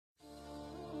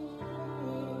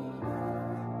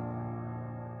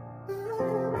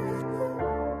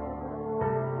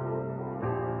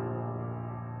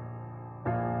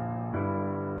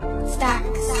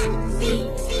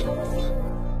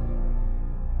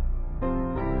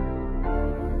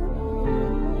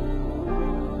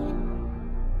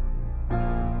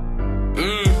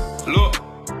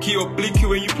oblique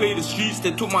when you play the streets.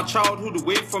 They took my childhood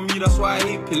away from me, that's why I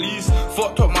hate police.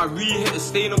 Fucked up my hit a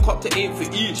stain and cop to 8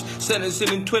 for each.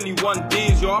 Sentencing in 21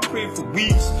 days, yo, I prayed for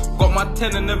weeks. Got my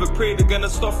 10 and never prayed again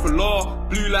and stuff for law.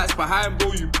 Blue lights behind,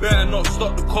 bro, you better not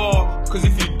stop the car. Cause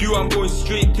if you do, I'm going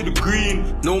straight to the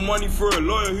green. No money for a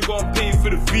lawyer, who gon' pay for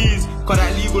the fees? Cause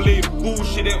that legal aid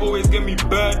bullshit, they always get me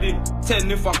birded.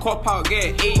 10 if I cop out,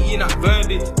 get 80 in that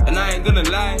verdict. And I ain't gonna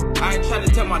lie, I ain't trying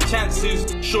to take my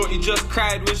chances. Shorty just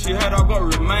cried when she heard I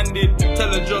got remanded.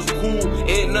 Tell her just cool,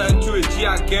 ain't nothing to a G,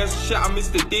 I guess. Shit, I miss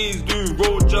the days doing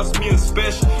road, just me and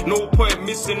Special. No point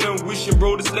missing them wishing,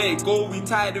 bro, just let it go. We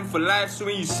tied in for life, so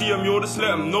when you see them, yo, just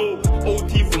let them know.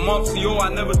 OT for months, yo,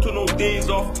 I never took no days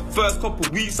off. First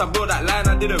couple weeks, I built that line,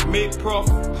 I didn't make prof.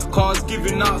 Cars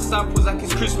giving out samples like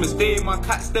it's Christmas Day. My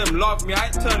cats, them love me, I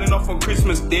ain't turning off on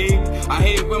Christmas Day. I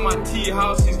hate when my tea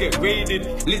houses get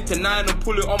raided. Lit to 9 and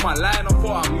pull it on my line, I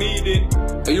thought I made it.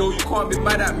 Hey, yo, you can't be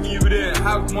mad at me, we didn't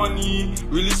have money.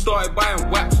 Really started buying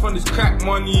wax from this crack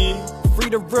money. Free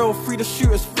the real, free the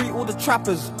shooters, free all the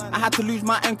trappers. I had to lose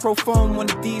my Encro phone when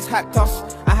the D's hacked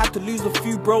us. I had to lose a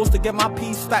few bros to get my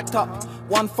P's stacked up.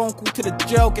 One phone call to the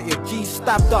jail, get your G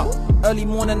stabbed up. Early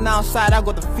morning outside, I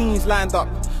got the fiends lined up.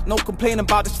 No complaining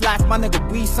about this life, my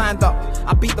nigga, we signed up.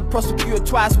 I beat the prosecutor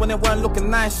twice when they weren't looking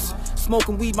nice.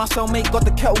 Smoking weed, my cellmate got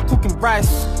the kettle cooking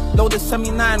rice. Loaded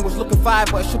semi-9 was looking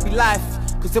 5, but it should be life.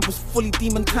 Cause it was fully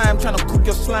demon time trying to cook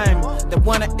your slime. There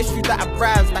weren't an issue that I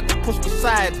rise that could push the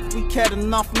side. We cared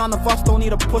enough, none of us don't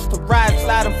need a push to ride.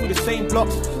 Sliding through the same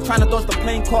blocks, trying to dodge the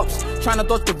plane cops, trying to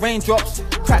dodge the raindrops.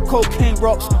 Crack cocaine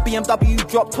rocks, BMW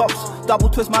drop tops, double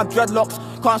twist my dreadlocks.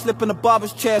 Can't slip in the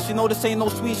barber's chair, you know this ain't no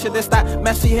sweet shit. This that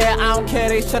messy hair, I don't care,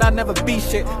 they said I'd never be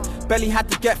shit. Belly had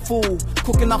to get full,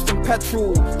 cooking up some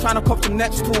petrol, trying to cop some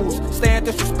next tools, staying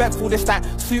disrespectful. This that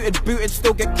suited, booted,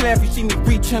 still get clear if you see me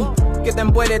reaching. Get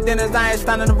them boy their dinners, I ain't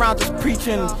standing around just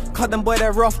preaching. Cut them boy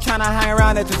they're rough, trying to hang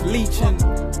around, they're just leeching.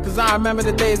 Cause I remember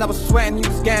the days I was sweating, you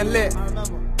was getting lit.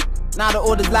 Now the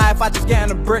order's life, I just get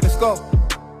in a brick, let's go.